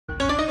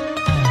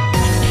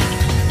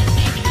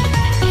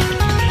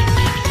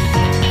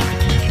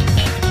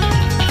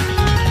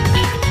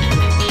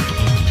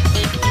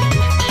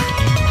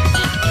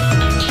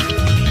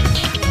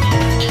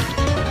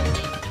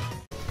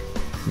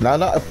Now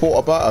that I thought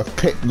about it, I've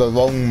picked the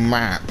wrong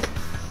map.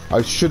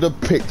 I should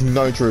have picked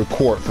Nitro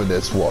Court for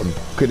this one.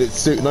 Could it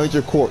suit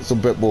Nitro Court's a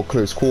bit more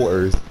close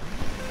quarters?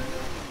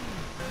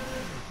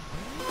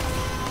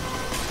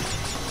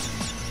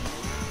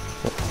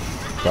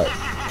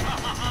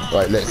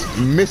 Right, let's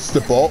miss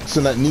the box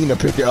and let Nina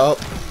pick it up.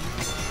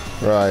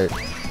 Right.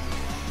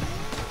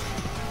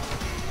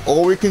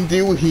 All we can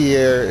do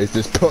here is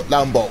just put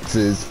down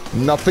boxes.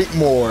 Nothing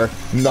more,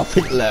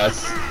 nothing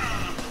less.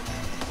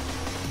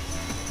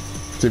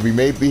 So we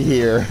may be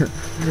here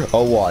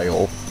a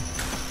while.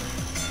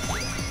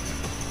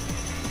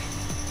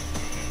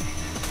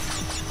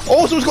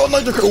 Oh, someone's got a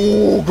nitro.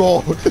 Oh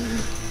god.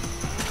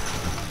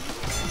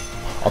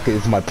 Okay,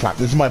 this is my plan.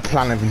 This is my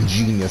plan of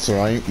ingenious,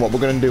 right? What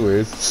we're gonna do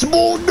is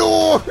small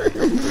door.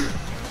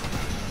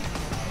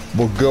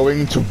 We're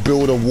going to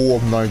build a wall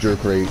of nitro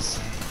crates.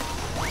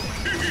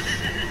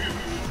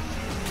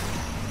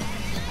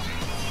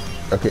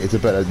 Okay, it's a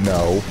better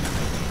no.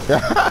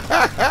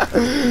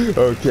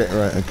 Okay,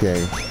 right,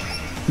 okay.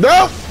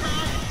 No!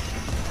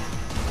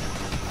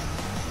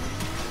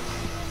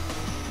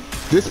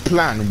 This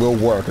plan will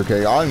work,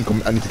 okay? I need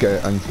to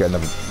get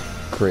another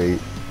crate.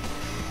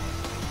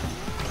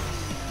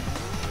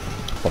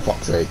 For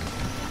fuck's sake.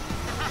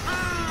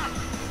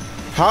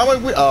 How am I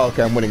win? Oh,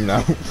 okay, I'm winning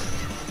now.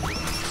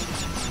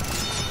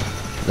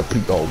 The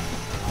oh,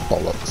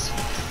 bollocks.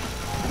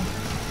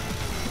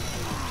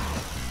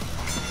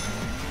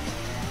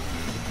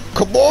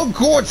 Come on,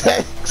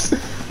 Cortex!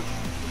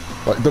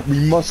 Right, we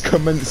must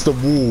commence the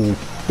wall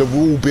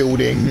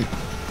building.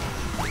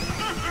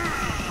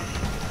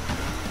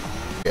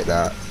 Get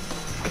that.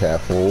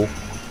 Careful.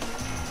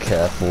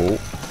 Careful.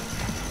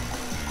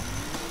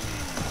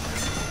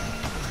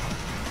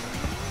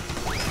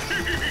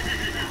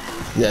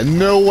 Yeah,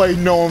 no way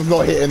no one's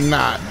not hitting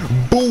that.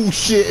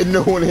 Bullshit and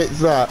no one hits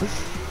that.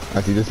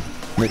 Actually, just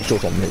make sure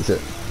someone hits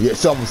it. Yeah,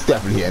 someone's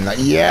definitely hitting that.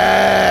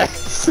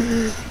 Yes!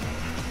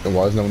 And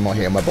why is no one not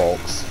hitting my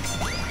box?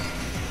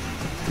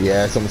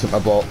 Yeah, someone's hit my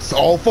box.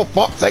 Oh, for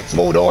fuck's sake,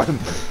 small door!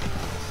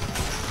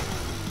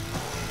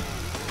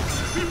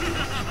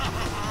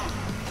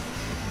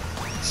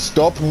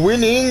 Stop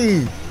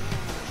winning!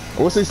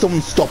 I would say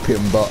someone stop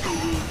him, but...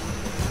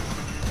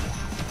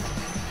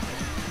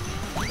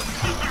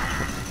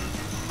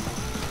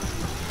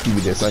 Give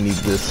me this, I need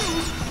this.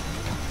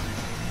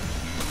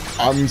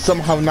 I'm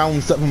somehow now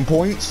on 7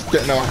 points.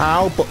 Don't know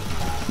how, but...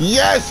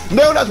 Yes!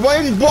 No, that's my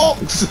own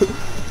box!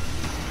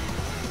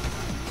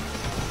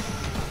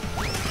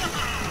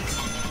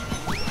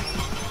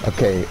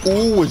 Okay,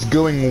 all is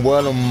going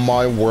well in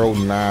my world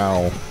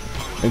now.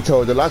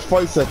 Until the last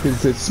 5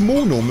 seconds, the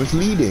small Norm is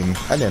leading,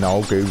 and then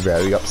I'll go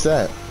very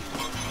upset.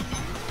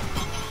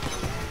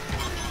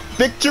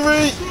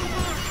 Victory!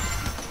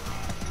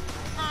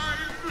 I'm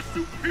the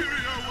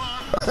superior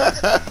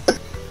one.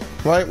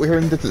 Right, we're here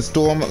in Desert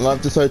Storm, and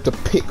I've decided to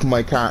pick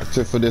my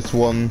character for this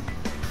one.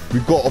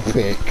 We've got to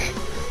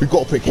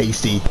pick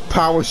Hasty.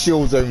 Power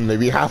shields only,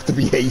 we have to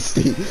be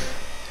hasty.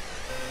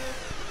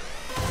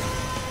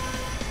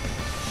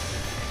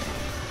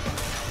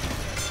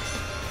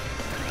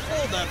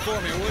 That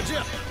for me, would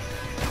you?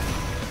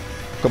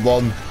 Come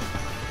on.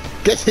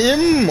 Get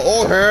him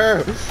or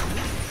her.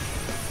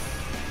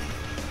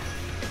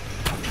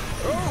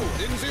 Oh,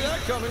 didn't see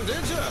that coming,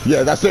 did you?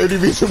 Yeah, that's the only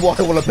reason why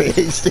I want to play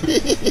hasty.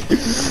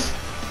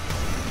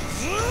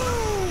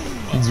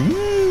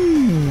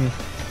 Zoom.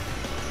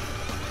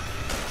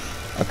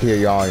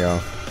 Okay,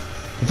 yeah.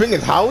 The thing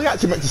is, how are we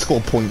actually meant to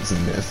score points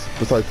in this?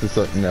 Besides just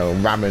like, you know,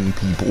 ramming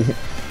people.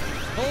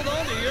 Hold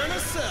on to your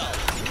nacelle.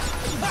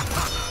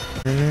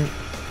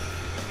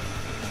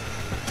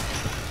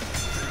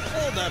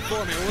 That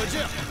for me, would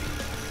you?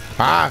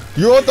 Ah,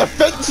 you're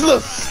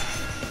defenseless!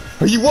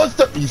 He was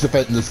he's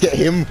defenseless. Get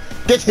him!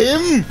 Get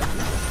him!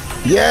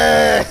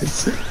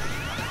 Yes!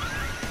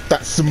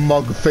 That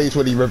smug face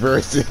when he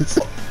reverses.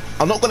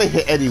 I'm not gonna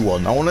hit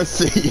anyone. I wanna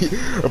see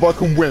if I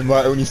can win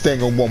by only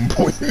staying on 1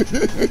 point.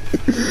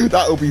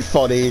 That'll be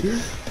funny.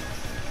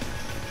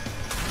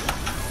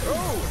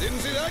 Oh, didn't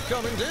see that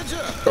coming, did you?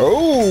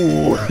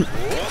 Oh!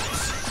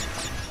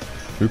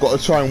 Whoops. We've got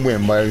to try and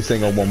win by only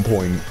staying on 1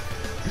 point.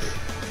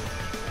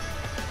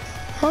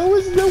 How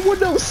is no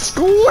one else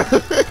scored?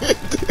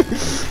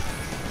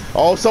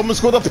 Oh, someone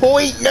scored a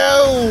point!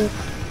 No!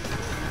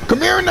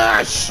 Come here,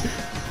 Nash!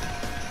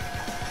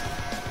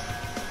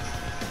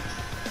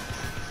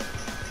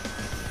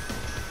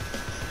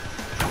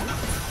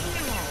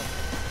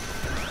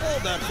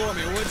 Hold that for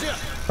me, would you?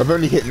 I've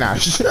only hit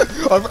Nash.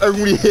 I've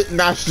only hit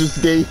Nash this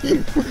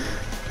game.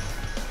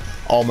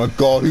 Oh my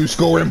god, who's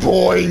scoring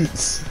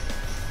points?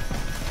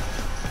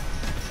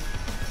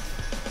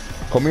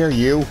 Come here,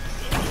 you.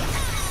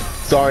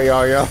 Sorry,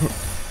 Arya.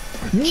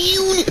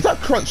 Unit! Is that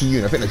crunchy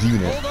unit? I think that's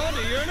unit. Hold on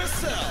to your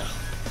nacelle.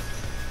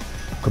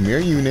 Come here,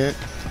 unit.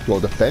 You're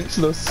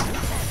defenseless.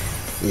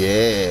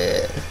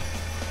 Yeah.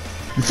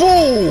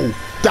 Fool!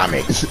 Damn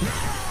it!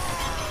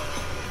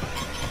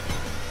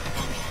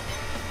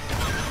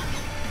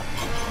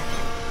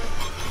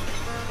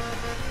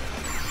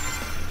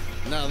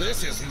 Now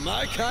this is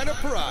my kind of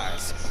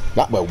prize.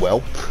 That went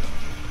well.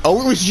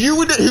 Oh, it was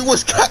you who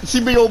was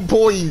catching me on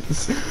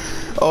points.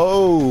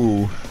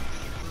 Oh.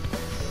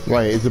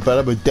 Right,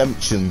 Isabella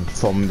Redemption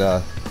from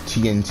the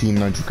TNT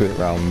 90 credit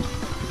round.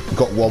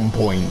 Got 1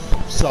 point.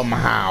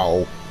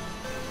 Somehow.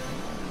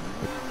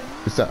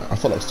 Is that? I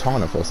thought that was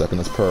Tana for a second.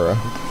 That's Pura.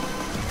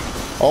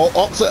 Oh,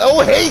 Oxa. Oh,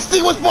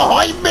 Hasty was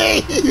behind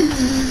me!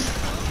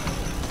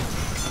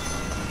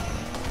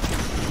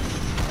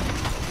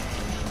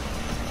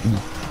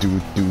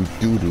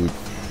 Dude.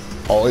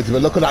 Oh,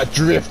 Isabella, look at that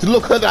drift.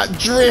 Look at that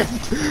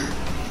drift.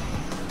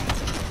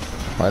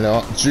 I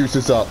know. Juice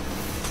us up.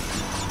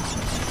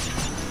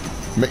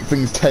 Make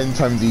things 10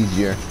 times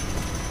easier.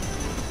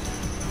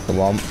 Come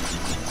on.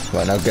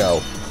 Right, now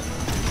go.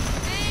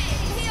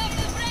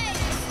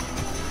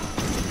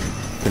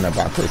 Bring that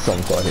back for a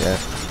song for here.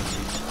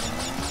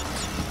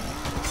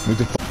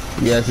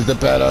 Yes, it's a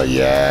better,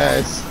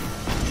 yes!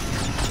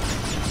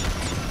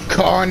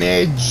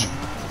 Carnage!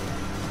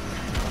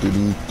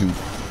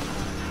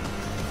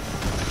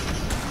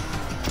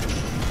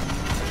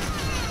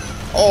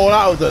 Oh,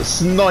 that was a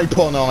snipe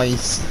on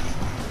ice!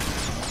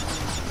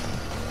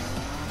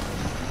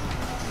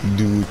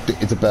 Dude,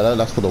 it's a better,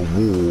 that's for the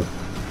wall.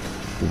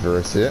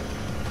 Reverse it.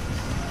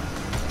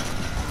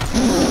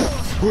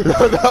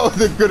 That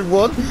was a good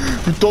one.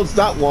 We dodged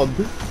that one.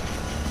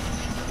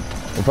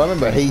 If I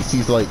remember,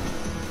 Hasty's like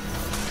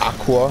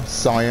aqua,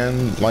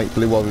 cyan, light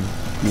blue, whatever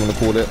you want to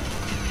call it.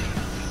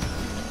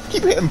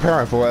 Keep hitting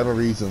Para for whatever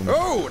reason.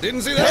 Oh,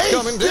 didn't see that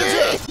coming, did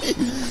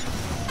you?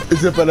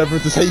 Isabella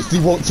versus Hasty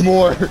once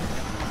more.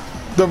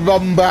 The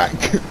run back.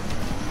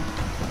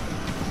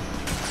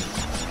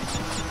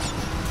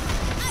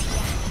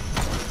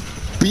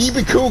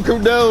 BB Coco,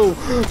 no!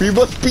 We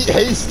must beat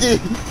Hasty!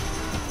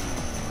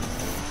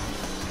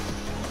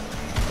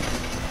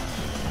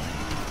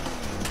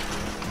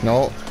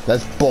 No,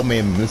 let's bomb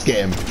him. Let's get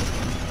him.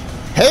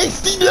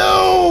 Hasty,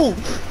 no!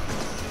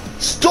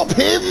 Stop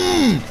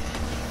him!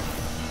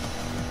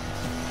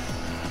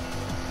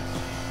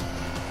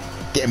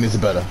 Get him,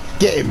 Isabella.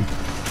 Get him!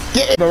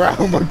 Get him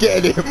around, we're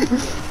getting him!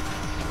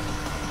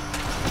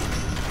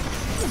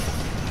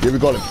 Here we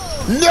got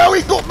him. No,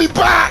 he got me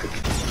back!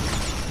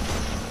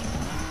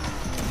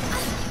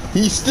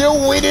 He's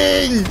still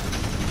winning!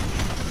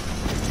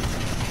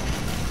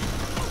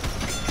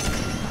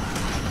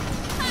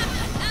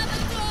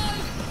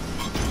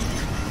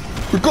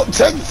 We've got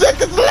 10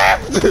 seconds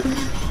left!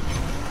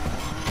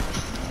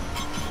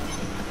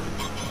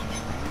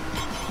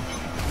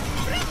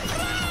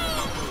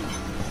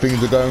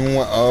 Things are going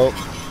well. Oh.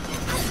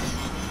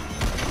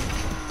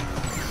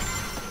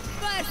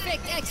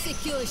 Perfect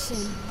execution.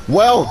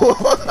 Well,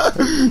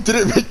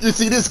 didn't make you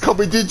see this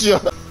coming, did you?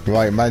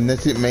 Right,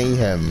 Magnetic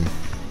Mayhem.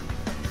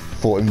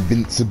 For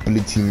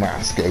invincibility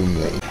mask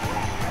only.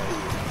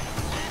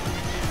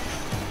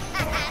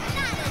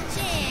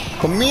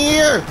 Come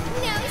here!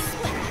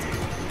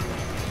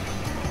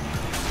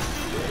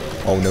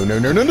 Oh no.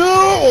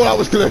 Oh, that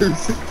was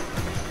close!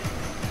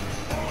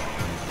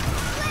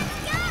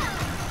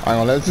 Hang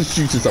on, let's just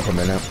shoot this up a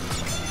minute.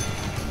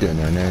 No.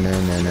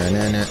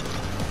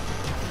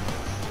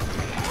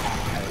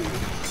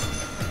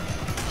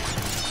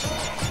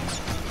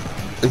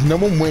 Is no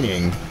one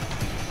winning?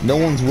 No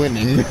one's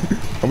winning.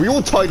 Are we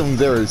all tied on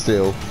 0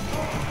 still?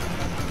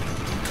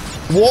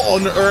 What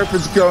on earth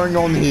is going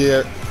on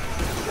here?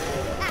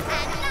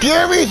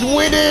 Gary's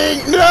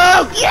winning!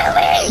 No,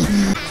 Gary!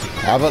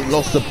 I haven't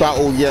lost the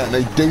battle yet, and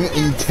they don't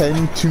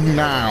intend to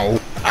now.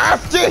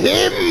 After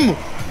him!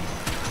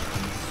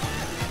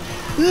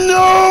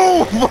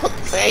 No!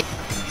 Fuck's sake!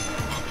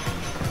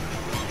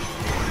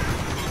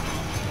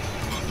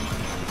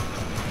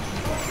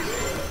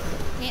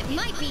 It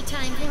might be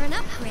time for an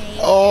upgrade.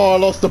 Oh, I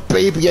lost the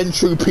baby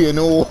entropy and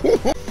all.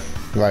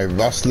 Right,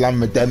 Rustland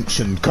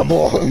Redemption, come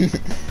on.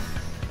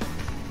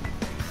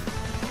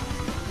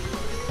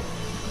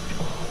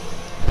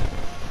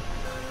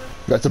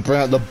 Got to bring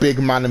out the big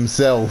man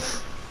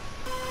himself.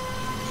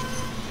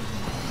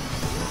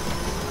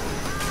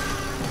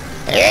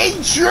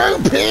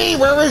 Entropy!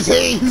 Where is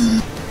he?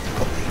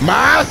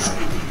 Mask!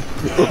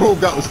 Oh,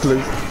 that was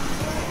close.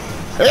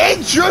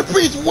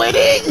 Entropy's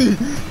winning!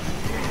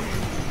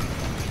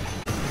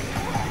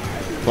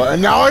 Well,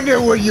 now I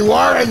know where you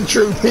are,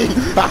 Entropy!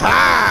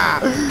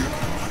 Haha!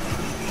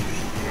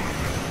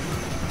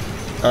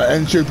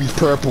 Entropy's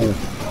purple.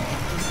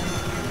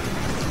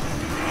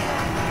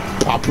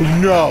 Papa,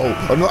 no!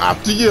 I'm not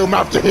after you, I'm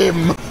after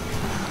him!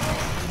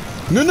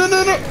 No!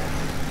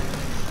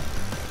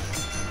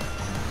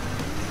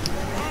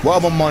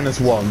 Well, I'm on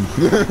 -1.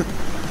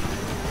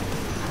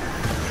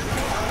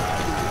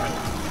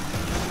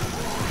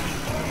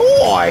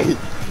 Why?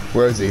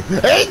 Where is he?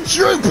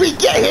 Entropy,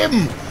 get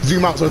him!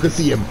 Zoom out so I can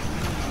see him.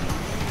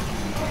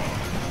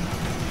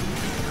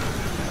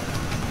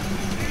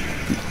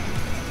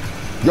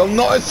 You're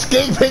not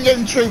escaping,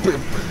 Entropy!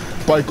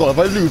 By God, if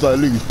I lose, I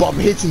lose. But I'm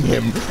hitting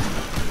him.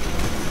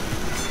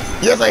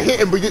 Yes, I hit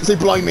him, but you didn't say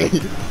blind me.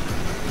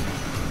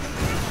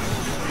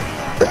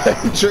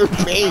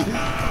 Entropy!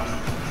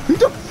 Who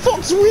the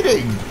fuck's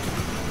winning?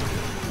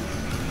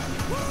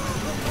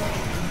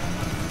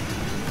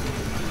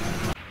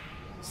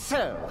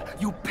 So,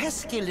 you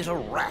pesky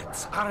little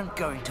rats aren't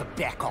going to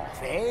back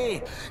off, eh?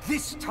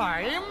 This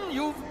time,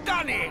 you've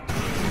done it!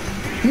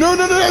 No,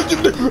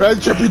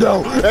 entropy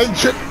now!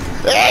 Entropy!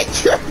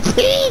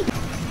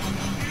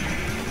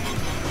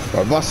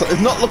 Right,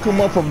 it's not looking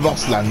well for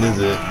Rossland, is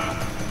it?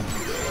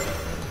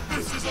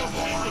 This is a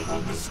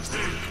horrible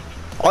mistake.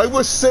 I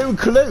was so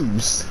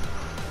close!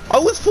 I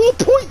was 4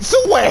 points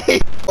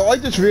away! I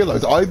just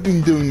realised I've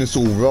been doing this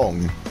all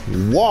wrong.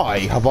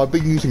 Why have I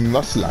been using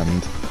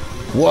Rossland?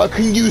 Well, I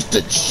can use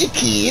the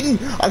chicken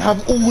and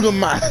have all the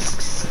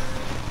masks.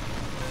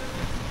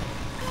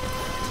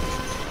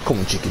 Come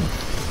on, chicken.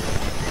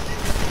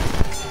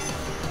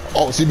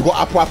 Oh, see, we've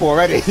got Apple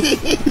already.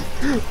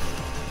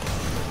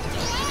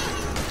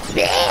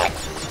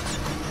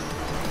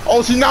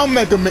 Oh, see, now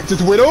Mega Mix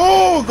is with.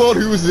 Oh, God,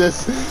 who is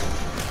this?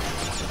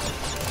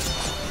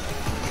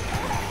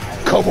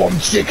 Come on,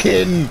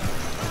 chicken.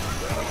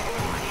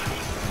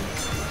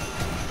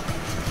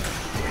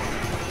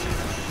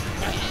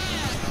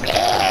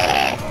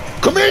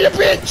 Come here, you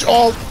bitch!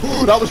 Oh,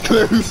 that was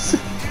close.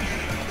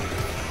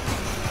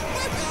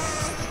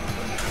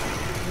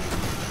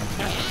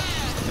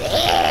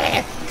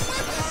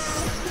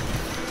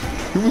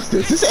 Who was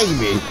this? This is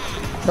Amy.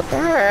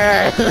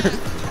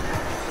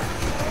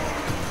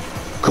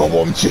 Come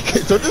on,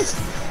 chicken. So just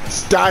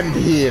stand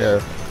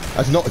here.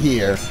 That's not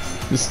here.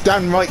 Just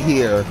stand right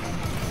here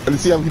and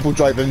see how people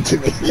drive into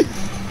me.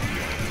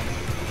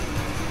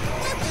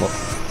 Oh,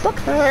 fuck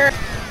her.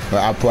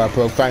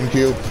 Apple, thank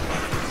you.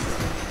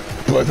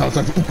 But now it's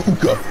time for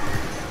Uka.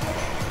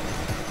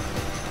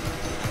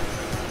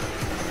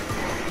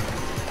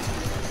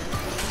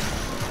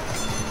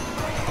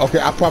 Okay,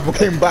 Apple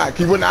came back.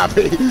 He wasn't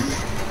happy.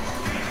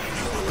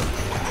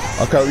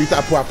 Okay, we'll use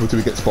Apple till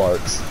we get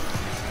sparks.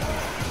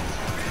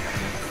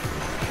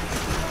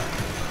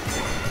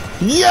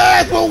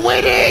 Yes, we're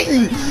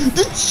winning!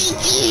 The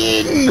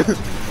chicken!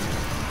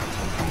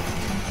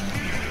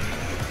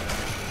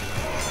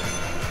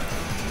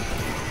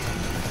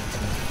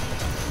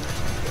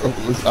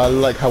 I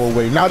like how we're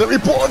winning. Now that we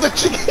bought the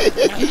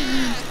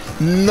chicken!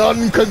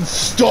 None can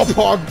stop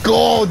our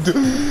god!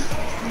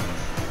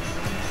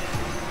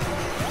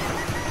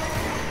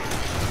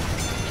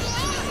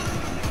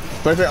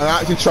 But I'm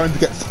actually trying to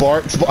get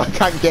Sparks, but I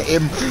can't get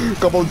him.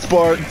 Come on,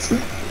 Sparks!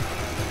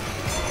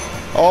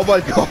 Oh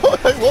my god,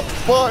 I want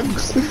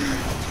Sparks!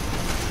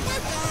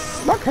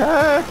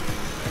 Okay.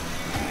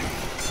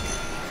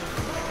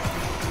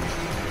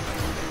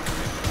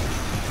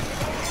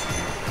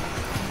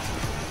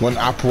 One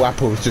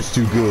apple is just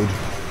too good.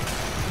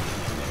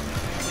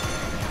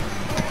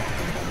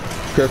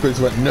 Kirkwood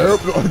went,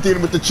 nope, not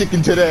dealing with the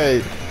chicken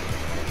today.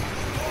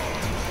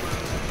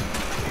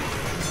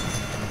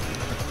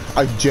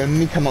 I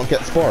genuinely cannot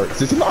get Sparks.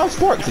 Does he not have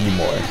Sparks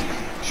anymore?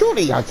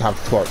 Surely he has to have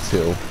Sparks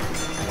too.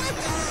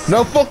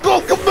 No, fuck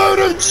off,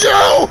 Komodo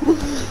Joe!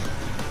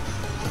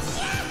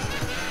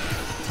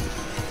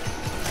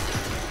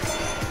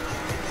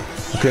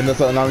 Okay, that's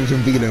not allowing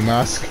some Vino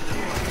mask.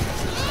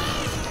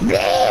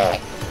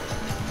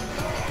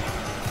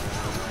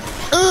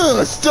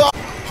 Stop!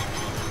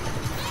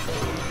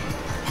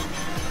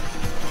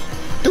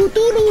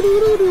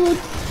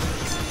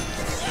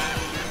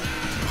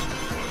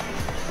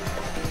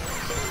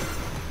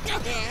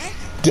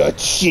 The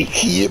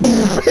chicken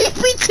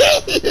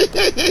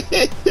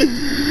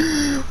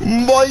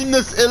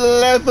minus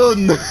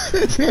 11.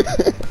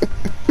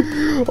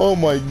 Oh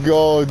my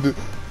god.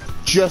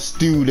 Just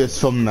do this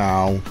from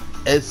now.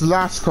 It's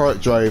last kart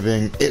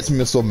driving, it's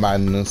Missile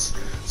Madness.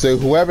 So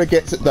whoever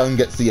gets it done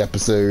gets the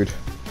episode.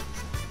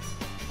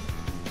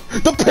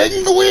 The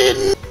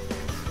penguin!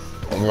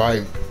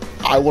 Alright,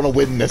 I want to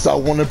win this. I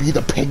want to be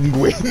the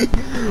penguin.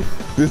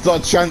 This is our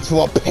chance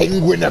for a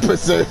penguin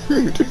episode.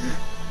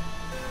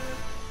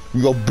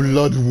 We got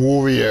Blood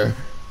Warrior.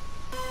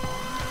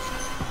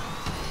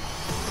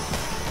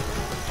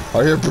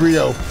 I hear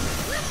Brio.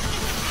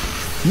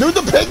 No,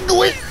 the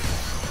penguin!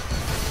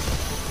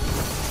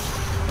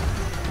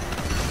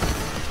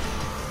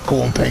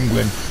 Come on,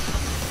 penguin.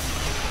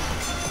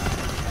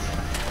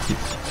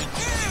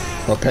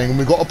 Well, penguin,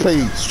 we gotta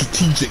play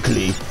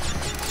strategically.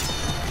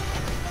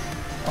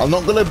 I'm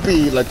not gonna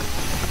be like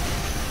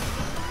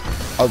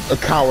a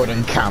coward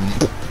in camp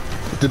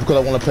just because I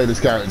want to play this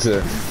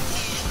character.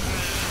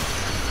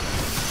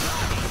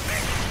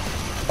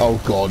 Oh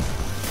god.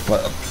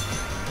 But,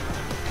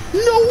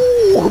 no,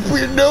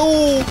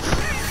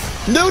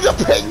 the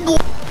penguin.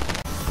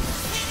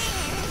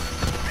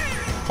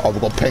 Oh,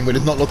 we've got penguin.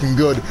 It's not looking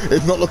good.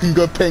 It's not looking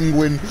good,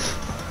 penguin.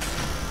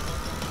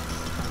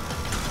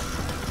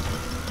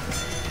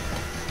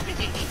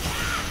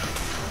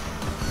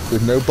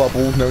 With no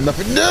bubbles, no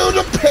nothing. No,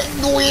 the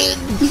penguin!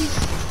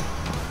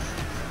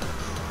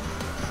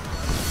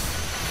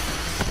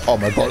 Oh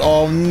my god,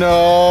 oh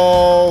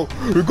no!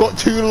 We've got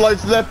 2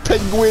 lives left,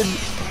 penguin!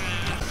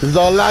 This is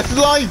our last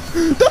life!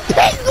 The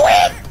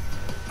penguin!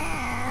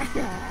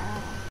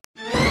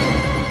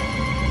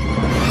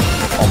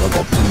 Oh my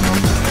god,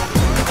 please.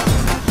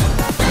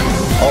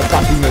 Oh,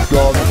 Pappina's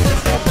gone.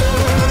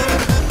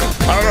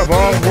 Out of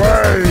our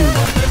way!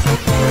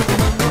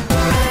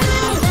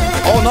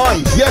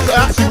 ice. Yes, it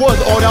actually was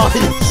on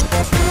ice.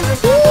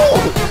 Woo!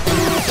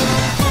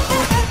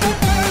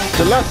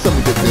 The last time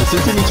we did this,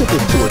 it only took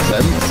us 2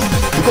 attempts.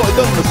 We got it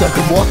done in the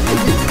second one.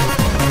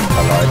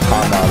 Alive,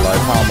 how am I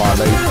alive? How am I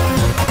alive?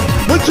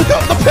 We took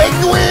out the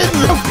penguin!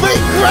 The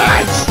big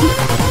rat!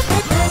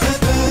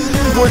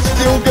 We're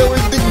still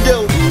going, Dingo.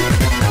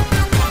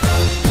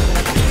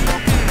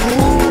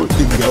 Oh,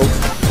 Dingo.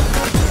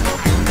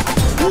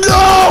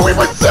 No! It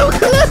was so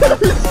close!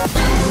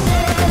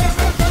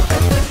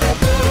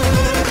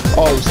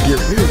 Oh, I'm scared.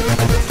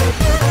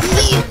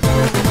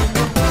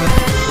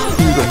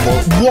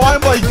 Why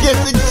am I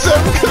getting so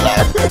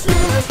close?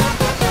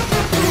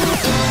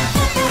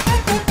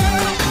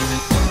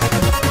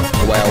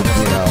 Well,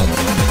 you know.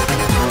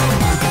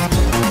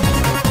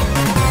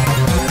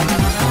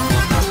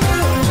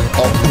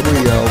 Oh,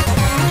 Brio.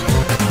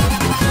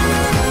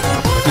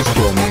 Just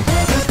kill me.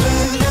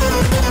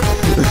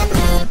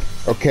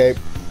 Okay.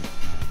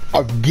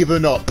 I've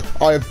given up.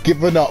 I have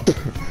given up.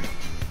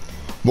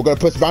 We're gonna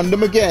press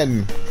random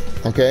again.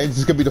 Okay, this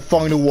is gonna be the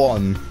final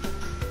one.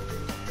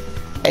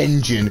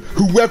 Engine.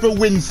 Whoever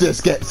wins this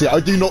gets it. I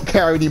do not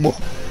care anymore.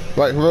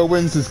 Right, whoever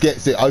wins this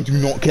gets it. I do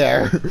not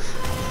care.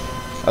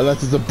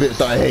 Unless it's a bitch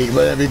that I hate.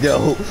 But there we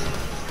go.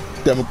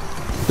 Then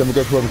we'll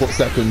go for whoever got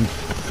second.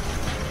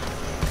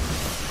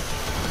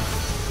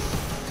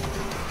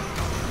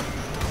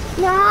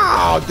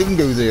 No,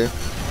 Dingo's here.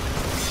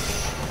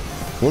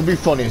 Wouldn't be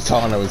funny if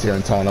Tana was here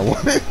and Tana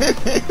won.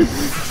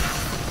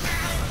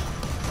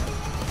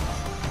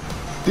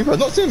 Dude, I've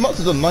not seen much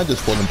of the Niger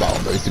spawn in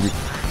battle though, to be.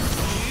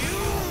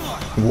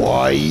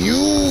 Why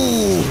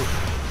you?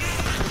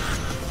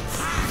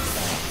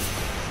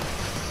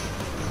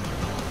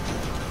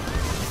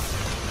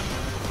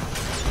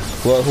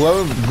 Well,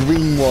 whoever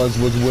green was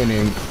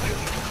winning.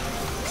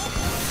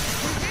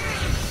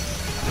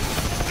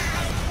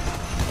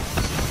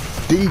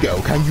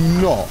 Dingo, can you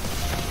not?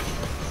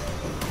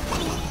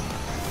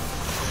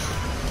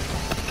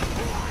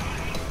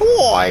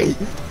 Why?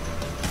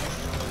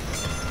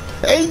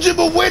 Angel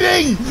for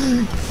winning!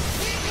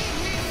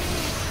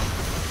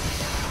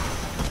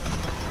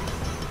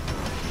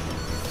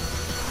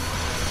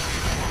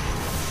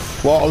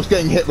 Well, I was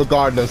getting hit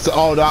regardless.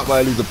 Oh, that way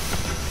I lose a...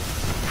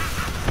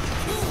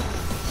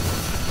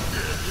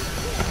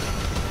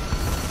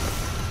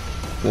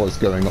 What's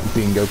going on?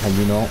 Bingo, can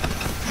you not?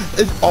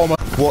 It's... Oh my...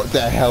 What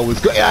the hell was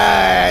going...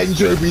 Yeah,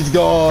 Entropy's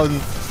gone!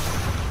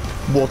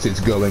 What is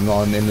going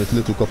on in this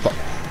little cup?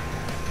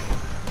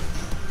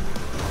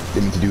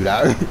 Didn't mean to do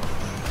that.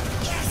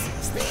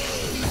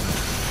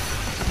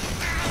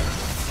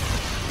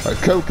 Right,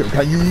 Coco,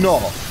 can you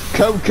not?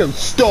 Coco,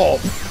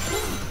 stop!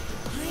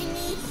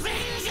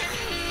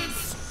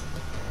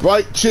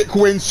 Right, chick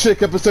wins,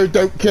 chick episode,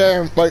 don't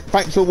care. Right,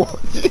 thanks for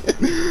watching.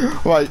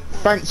 Right,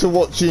 thanks for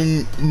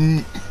watching.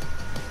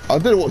 I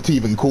don't know what to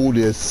even call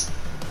this.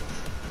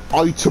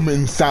 Item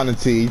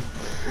insanity.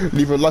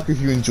 Leave a like if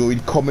you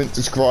enjoyed, comment,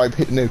 subscribe,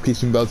 hit the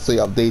notification bell to stay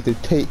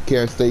updated. Take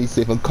care, stay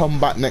safe, and come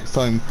back next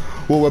time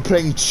where we're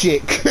playing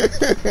Chick.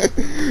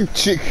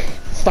 Chick,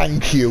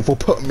 thank you for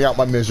putting me out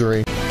my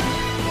misery.